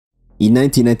In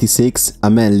 1996, a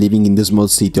man living in the small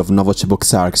city of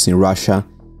Novocheboksarsk in Russia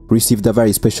received a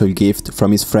very special gift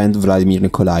from his friend Vladimir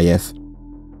Nikolayev.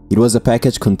 It was a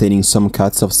package containing some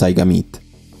cuts of saiga meat.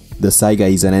 The saiga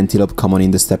is an antelope common in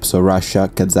the steppes of Russia,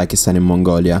 Kazakhstan and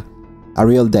Mongolia, a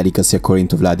real delicacy according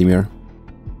to Vladimir.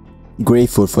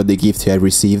 Grateful for the gift he had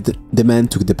received, the man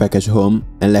took the package home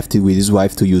and left it with his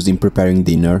wife to use in preparing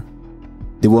dinner.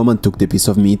 The woman took the piece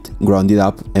of meat, ground it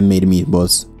up and made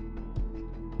meatballs.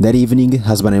 That evening,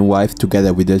 husband and wife,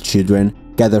 together with their children,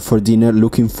 gathered for dinner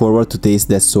looking forward to taste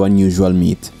that so unusual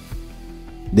meat.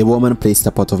 The woman placed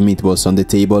a pot of meatballs on the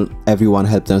table, everyone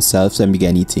helped themselves and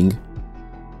began eating.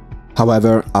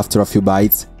 However, after a few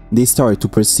bites, they started to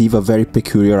perceive a very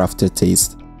peculiar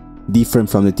aftertaste, different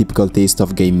from the typical taste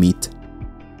of game meat.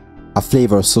 A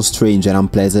flavor so strange and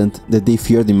unpleasant that they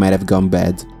feared it might have gone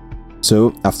bad.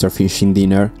 So, after finishing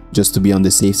dinner, just to be on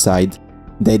the safe side,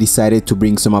 they decided to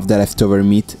bring some of the leftover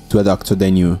meat to a doctor they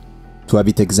knew, to have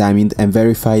it examined and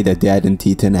verify that they hadn't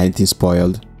eaten anything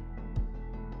spoiled.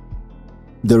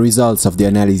 The results of the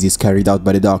analysis carried out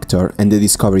by the doctor and the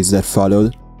discoveries that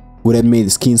followed would have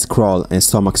made skins crawl and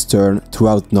stomachs turn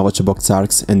throughout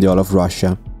Novocheboksarsk and the whole of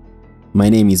Russia. My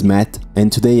name is Matt,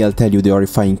 and today I'll tell you the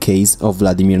horrifying case of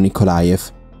Vladimir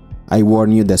Nikolayev. I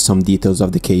warn you that some details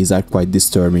of the case are quite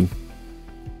disturbing.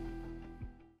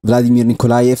 Vladimir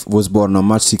Nikolayev was born on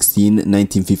March 16,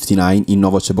 1959 in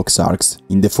Novocheboksarsk,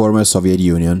 in the former Soviet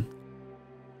Union.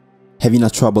 Having a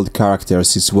troubled character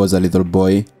since he was a little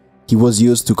boy, he was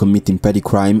used to committing petty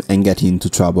crime and getting into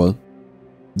trouble.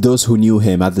 Those who knew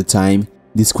him at the time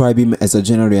describe him as a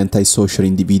generally antisocial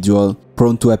individual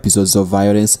prone to episodes of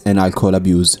violence and alcohol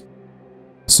abuse.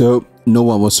 So, no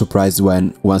one was surprised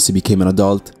when, once he became an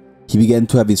adult, he began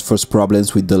to have his first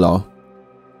problems with the law.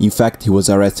 In fact, he was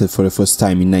arrested for the first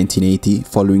time in 1980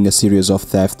 following a series of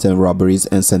thefts and robberies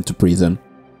and sent to prison,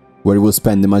 where he will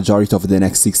spend the majority of the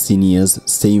next 16 years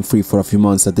staying free for a few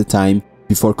months at a time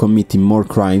before committing more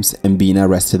crimes and being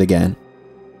arrested again.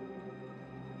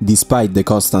 Despite the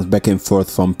constant back and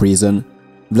forth from prison,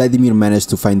 Vladimir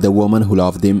managed to find a woman who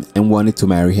loved him and wanted to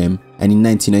marry him, and in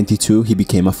 1992 he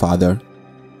became a father.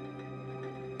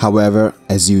 However,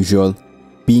 as usual,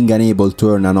 being unable to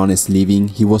earn an honest living,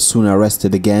 he was soon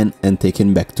arrested again and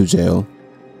taken back to jail.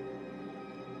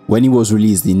 When he was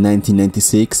released in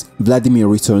 1996, Vladimir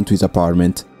returned to his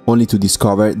apartment, only to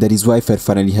discover that his wife had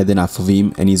finally had enough of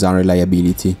him and his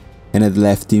unreliability, and had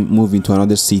left him, moving to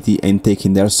another city and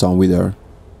taking their son with her.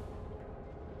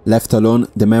 Left alone,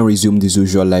 the man resumed his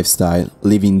usual lifestyle,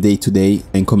 living day to day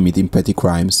and committing petty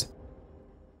crimes.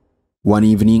 One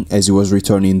evening, as he was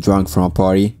returning drunk from a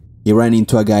party, he ran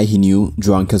into a guy he knew,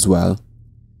 drunk as well.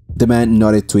 The man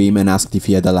nodded to him and asked if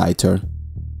he had a lighter.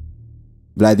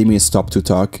 Vladimir stopped to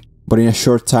talk, but in a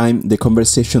short time the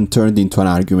conversation turned into an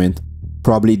argument,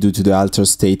 probably due to the altered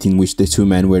state in which the two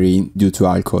men were in due to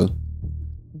alcohol.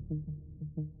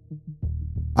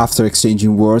 After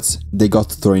exchanging words, they got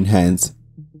to throwing hands.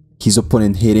 His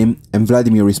opponent hit him, and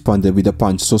Vladimir responded with a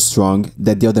punch so strong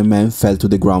that the other man fell to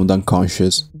the ground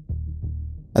unconscious.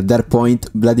 At that point,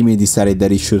 Vladimir decided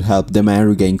that he should help the man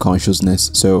regain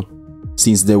consciousness, so,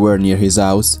 since they were near his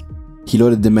house, he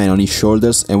loaded the man on his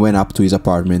shoulders and went up to his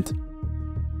apartment.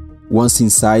 Once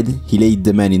inside, he laid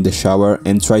the man in the shower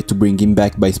and tried to bring him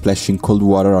back by splashing cold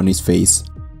water on his face.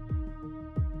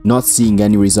 Not seeing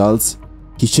any results,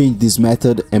 he changed his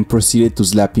method and proceeded to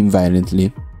slap him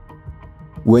violently.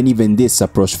 When even this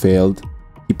approach failed,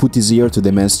 he put his ear to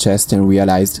the man's chest and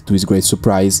realized, to his great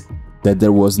surprise, that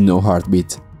there was no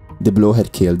heartbeat. The blow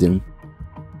had killed him.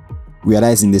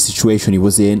 Realizing the situation he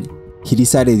was in, he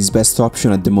decided his best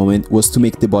option at the moment was to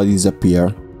make the body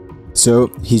disappear.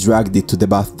 So, he dragged it to the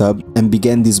bathtub and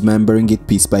began dismembering it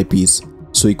piece by piece,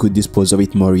 so he could dispose of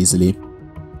it more easily.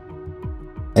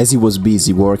 As he was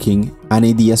busy working, an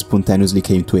idea spontaneously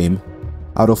came to him,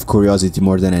 out of curiosity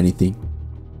more than anything.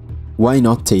 Why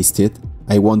not taste it?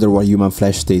 I wonder what human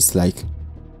flesh tastes like.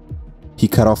 He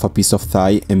cut off a piece of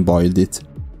thigh and boiled it.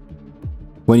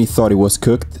 When he thought it was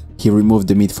cooked, he removed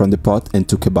the meat from the pot and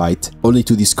took a bite, only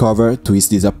to discover, to his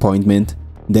disappointment,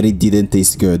 that it didn't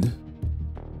taste good.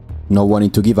 Not wanting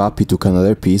to give up, he took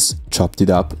another piece, chopped it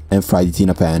up, and fried it in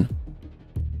a pan.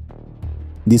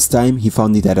 This time he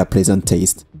found it had a pleasant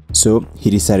taste, so he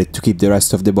decided to keep the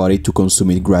rest of the body to consume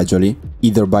it gradually,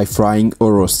 either by frying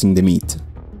or roasting the meat.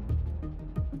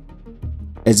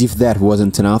 As if that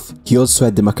wasn't enough, he also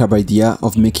had the macabre idea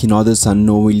of making others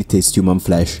unknowingly taste human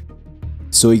flesh.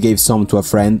 So he gave some to a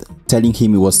friend, telling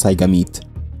him it was saiga meat,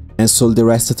 and sold the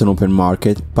rest at an open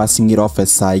market, passing it off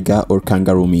as saiga or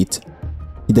kangaroo meat.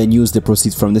 He then used the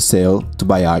proceeds from the sale to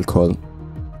buy alcohol.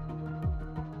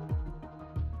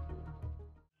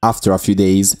 After a few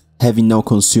days, having now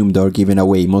consumed or given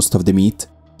away most of the meat,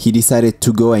 he decided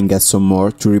to go and get some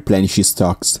more to replenish his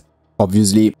stocks,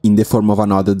 obviously in the form of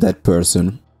another dead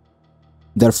person.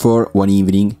 Therefore, one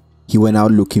evening, he went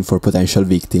out looking for potential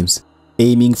victims,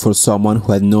 aiming for someone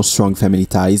who had no strong family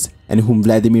ties and whom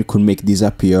Vladimir could make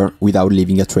disappear without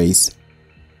leaving a trace.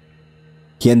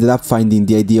 He ended up finding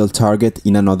the ideal target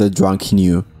in another drunk he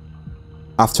knew.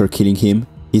 After killing him,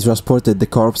 he transported the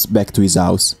corpse back to his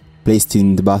house, placed it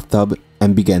in the bathtub,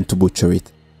 and began to butcher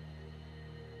it.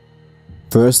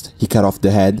 First, he cut off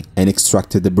the head and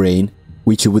extracted the brain,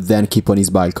 which he would then keep on his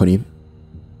balcony.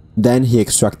 Then he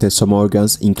extracted some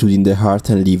organs, including the heart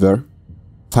and liver.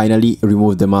 Finally,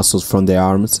 removed the muscles from the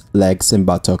arms, legs, and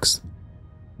buttocks.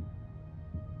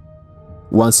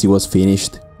 Once he was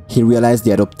finished, he realized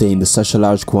he had obtained such a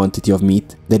large quantity of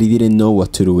meat that he didn't know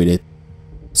what to do with it.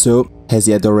 So, as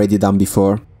he had already done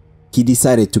before, he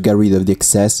decided to get rid of the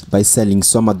excess by selling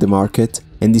some at the market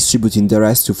and distributing the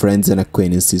rest to friends and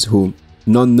acquaintances who,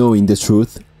 not knowing the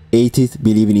truth, ate it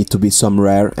believing it to be some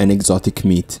rare and exotic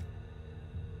meat.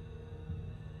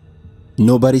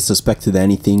 Nobody suspected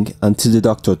anything until the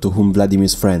doctor to whom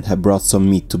Vladimir's friend had brought some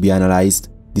meat to be analyzed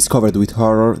discovered with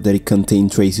horror that it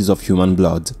contained traces of human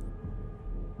blood.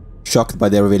 Shocked by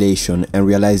the revelation and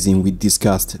realizing with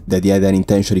disgust that he had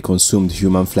unintentionally consumed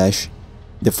human flesh,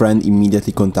 the friend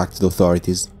immediately contacted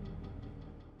authorities.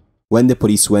 When the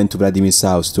police went to Vladimir's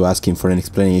house to ask him for an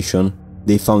explanation,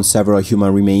 they found several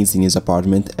human remains in his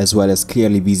apartment as well as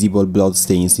clearly visible blood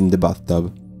stains in the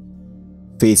bathtub.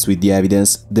 Faced with the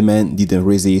evidence, the man didn't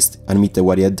resist, admitted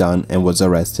what he had done, and was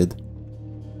arrested.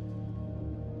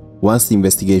 Once the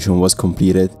investigation was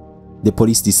completed, the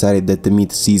police decided that the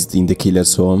meat seized in the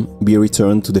killer's home be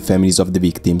returned to the families of the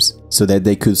victims, so that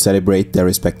they could celebrate their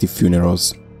respective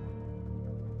funerals.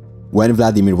 When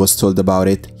Vladimir was told about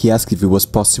it, he asked if it was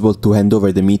possible to hand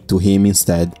over the meat to him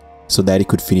instead, so that he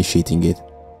could finish eating it.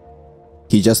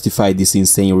 He justified this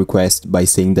insane request by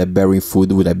saying that burying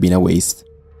food would have been a waste.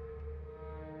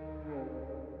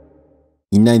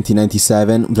 In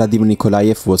 1997, Vladimir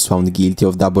Nikolayev was found guilty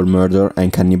of double murder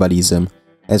and cannibalism,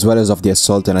 as well as of the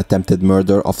assault and attempted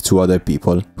murder of 2 other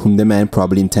people, whom the man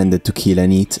probably intended to kill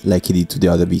and eat like he did to the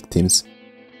other victims.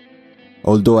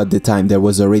 Although at the time there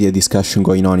was already a discussion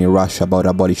going on in Russia about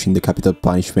abolishing the capital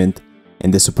punishment,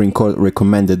 and the Supreme Court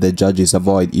recommended that judges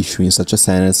avoid issuing such a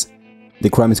sentence, the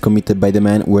crimes committed by the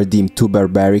man were deemed too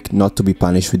barbaric not to be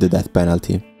punished with the death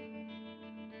penalty.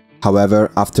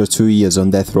 However, after 2 years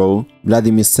on death row,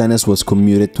 Vladimir's sentence was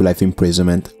commuted to life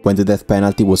imprisonment when the death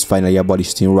penalty was finally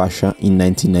abolished in Russia in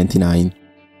 1999.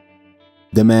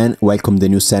 The man welcomed the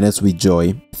new sentence with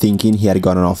joy, thinking he had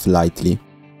gotten off lightly.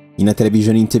 In a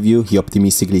television interview, he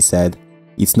optimistically said,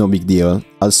 "It's no big deal,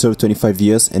 I'll serve 25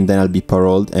 years and then I'll be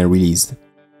paroled and released."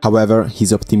 However,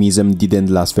 his optimism didn't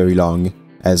last very long,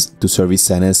 as, to serve his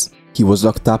sentence, he was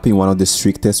locked up in one of the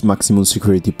strictest maximum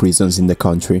security prisons in the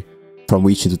country, from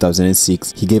which in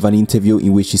 2006 he gave an interview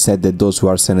in which he said that those who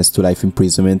are sentenced to life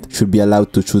imprisonment should be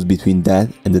allowed to choose between that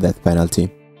and the death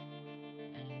penalty.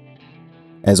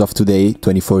 As of today,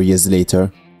 24 years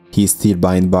later, he is still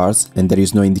behind bars and there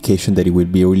is no indication that he will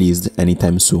be released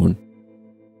anytime soon.